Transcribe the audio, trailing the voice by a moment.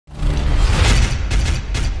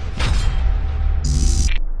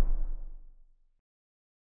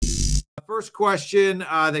first question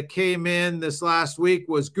that came in this last week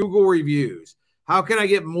was Google reviews. How can I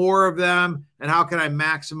get more of them, and how can I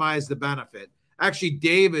maximize the benefit? Actually,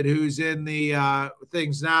 David, who's in the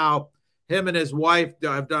things now, him and his wife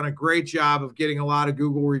have done a great job of getting a lot of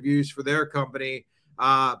Google reviews for their company.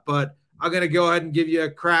 But I'm going to go ahead and give you a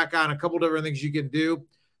crack on a couple different things you can do.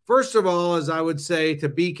 First of all, as I would say, to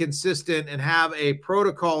be consistent and have a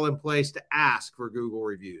protocol in place to ask for Google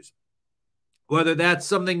reviews. Whether that's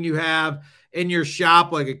something you have in your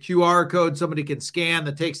shop, like a QR code somebody can scan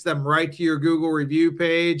that takes them right to your Google review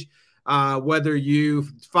page, whether you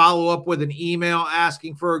follow up with an email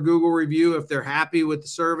asking for a Google review if they're happy with the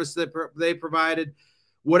service that they provided.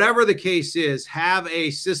 Whatever the case is, have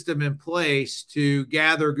a system in place to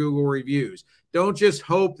gather Google reviews. Don't just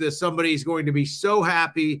hope that somebody's going to be so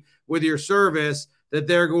happy with your service that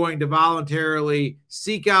they're going to voluntarily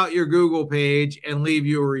seek out your Google page and leave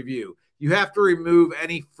you a review. You have to remove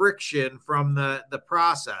any friction from the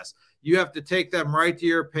process. You have to take them right to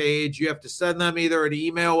your page. You have to send them either an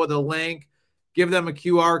email with a link, give them a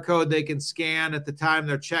QR code they can scan at the time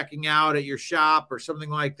they're checking out at your shop or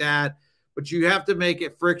something like that. But you have to make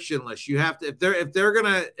it frictionless. You have to, if they're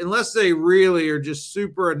gonna, unless they really are just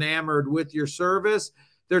super enamored with your service,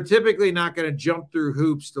 they're typically not going to jump through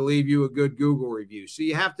hoops to leave you a good Google review. So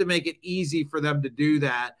you have to make it easy for them to do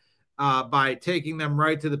that by taking them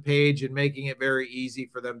right to the page and making it very easy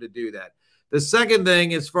for them to do that. The second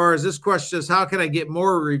thing, as far as this question is, how can I get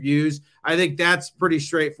more reviews? I think that's pretty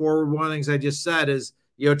straightforward. One of the things I just said is,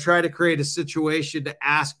 try to create a situation to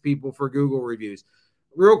ask people for Google reviews.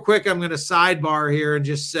 Real quick, I'm going to sidebar here and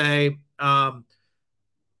just say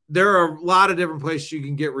there are a lot of different places you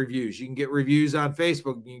can get reviews. You can get reviews on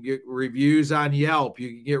Facebook. You can get reviews on Yelp. You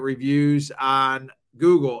can get reviews on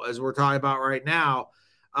Google, as we're talking about right now.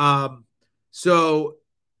 So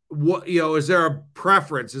what, is there a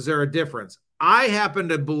preference? Is there a difference? I happen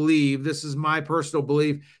to believe, this is my personal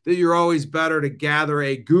belief, that you're always better to gather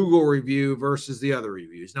a Google review versus the other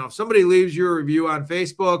reviews. Now, if somebody leaves you a review on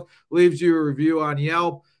Facebook, leaves you a review on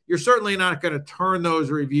Yelp, you're certainly not going to turn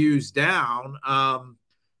those reviews down.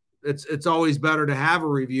 It's always better to have a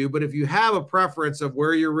review. But if you have a preference of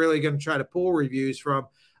where you're really going to try to pull reviews from,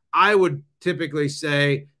 I would typically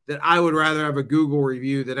say that I would rather have a Google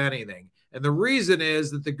review than anything. And the reason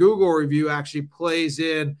is that the Google review actually plays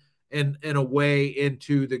in a way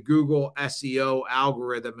into the Google SEO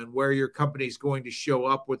algorithm and where your company is going to show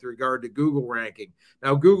up with regard to Google ranking.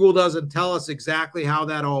 Now, Google doesn't tell us exactly how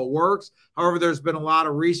that all works. However, there's been a lot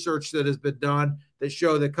of research that has been done that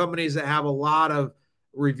show that companies that have a lot of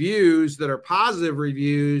reviews that are positive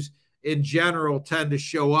reviews in general tend to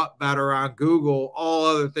show up better on Google, all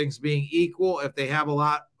other things being equal. If they have a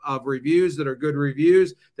lot of reviews that are good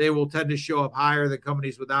reviews, they will tend to show up higher than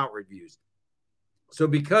companies without reviews. So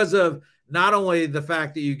because of not only the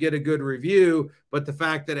fact that you get a good review, but the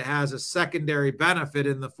fact that it has a secondary benefit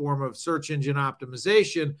in the form of search engine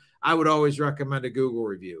optimization, I would always recommend a Google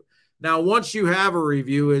review. Now, once you have a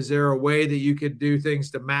review, is there a way that you could do things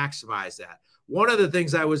to maximize that? One of the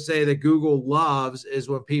things I would say that Google loves is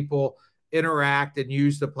when people interact and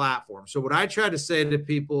use the platform. So what I try to say to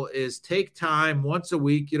people is take time once a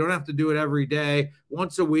week. You don't have to do it every day.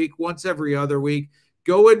 Once a week, once every other week.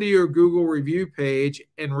 Go into your Google review page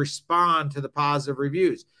and respond to the positive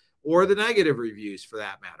reviews or the negative reviews for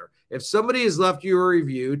that matter. If somebody has left you a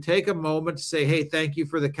review, take a moment to say, hey, thank you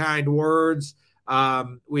for the kind words.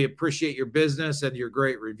 We appreciate your business and your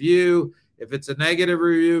great review. If it's a negative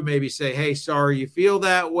review, maybe say, hey, sorry you feel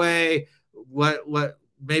that way.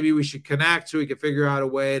 Maybe we should connect so we can figure out a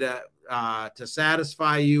way to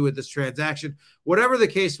satisfy you with this transaction. Whatever the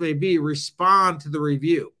case may be, respond to the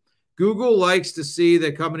review. Google likes to see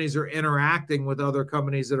that companies are interacting with other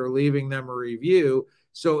companies that are leaving them a review.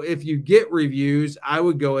 So if you get reviews, I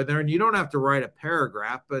would go in there, and you don't have to write a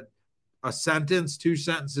paragraph, but a sentence, 2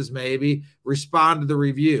 sentences maybe, respond to the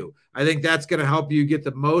review. I think that's going to help you get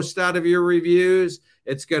the most out of your reviews.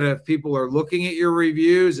 It's going to, if people are looking at your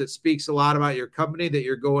reviews, it speaks a lot about your company that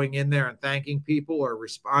you're going in there and thanking people or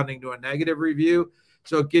responding to a negative review.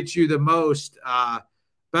 So it gets you the most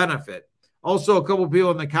benefit. Also, a couple of people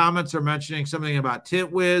in the comments are mentioning something about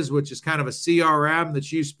TintWiz, which is kind of a CRM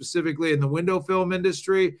that's used specifically in the window film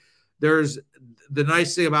industry. There's the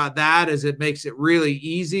nice thing about that is it makes it really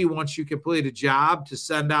easy once you complete a job to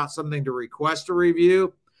send out something to request a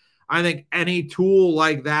review. I think any tool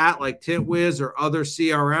like that, like TintWiz or other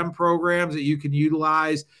CRM programs that you can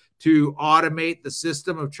utilize to automate the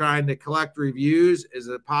system of trying to collect reviews is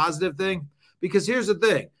a positive thing. Because here's the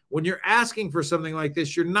thing. When you're asking for something like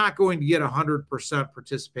this, you're not going to get 100%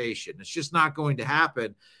 participation. It's just not going to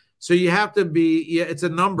happen. So you have to be, yeah, it's a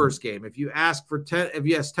numbers game. If you ask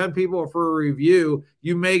 10 people for a review,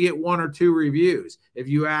 you may get 1 or 2 reviews. If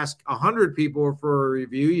you ask 100 people for a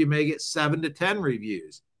review, you may get 7 to 10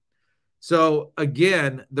 reviews. So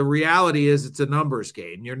again, the reality is it's a numbers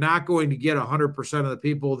game. You're not going to get 100% of the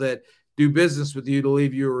people that do business with you to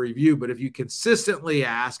leave you a review. But if you consistently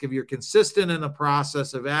ask, if you're consistent in the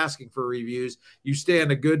process of asking for reviews, you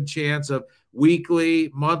stand a good chance of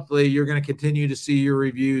weekly, monthly, you're going to continue to see your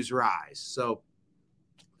reviews rise. So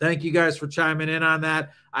thank you guys for chiming in on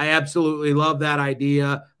that. I absolutely love that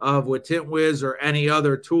idea of with TintWiz or any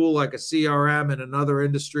other tool like a CRM in another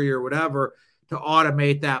industry or whatever to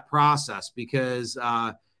automate that process, because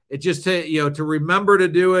it just, to remember to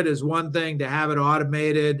do it is one thing. To have it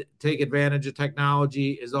automated, take advantage of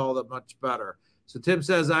technology is all that much better. So Tim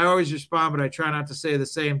says, I always respond, but I try not to say the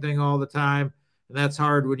same thing all the time. And that's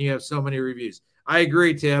hard when you have so many reviews. I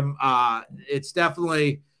agree, Tim. It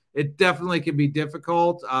definitely can be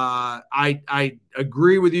difficult. I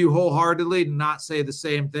agree with you wholeheartedly to not say the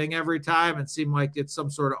same thing every time and seem like it's some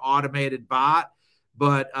sort of automated bot.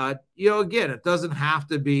 But, again, it doesn't have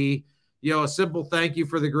to be, a simple thank you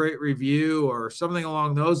for the great review or something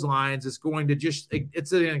along those lines. It's going to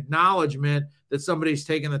it's an acknowledgement that somebody's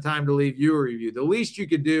taken the time to leave you a review. The least you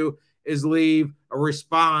could do is leave a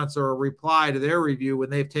response or a reply to their review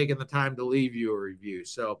when they've taken the time to leave you a review.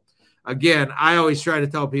 So again, I always try to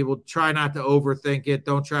tell people, try not to overthink it.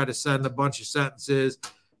 Don't try to send a bunch of sentences,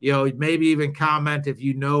 maybe even comment if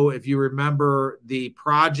you remember the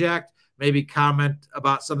project, maybe comment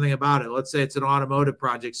about something about it. Let's say it's an automotive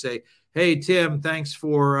project. Say, hey, Tim, thanks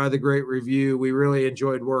for the great review. We really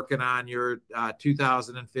enjoyed working on your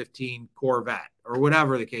 2015 Corvette, or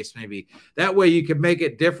whatever the case may be. That way you can make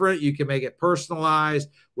it different. You can make it personalized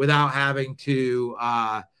without having to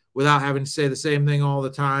say the same thing all the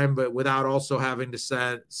time, but without also having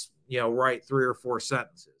to write 3 or 4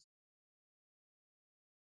 sentences.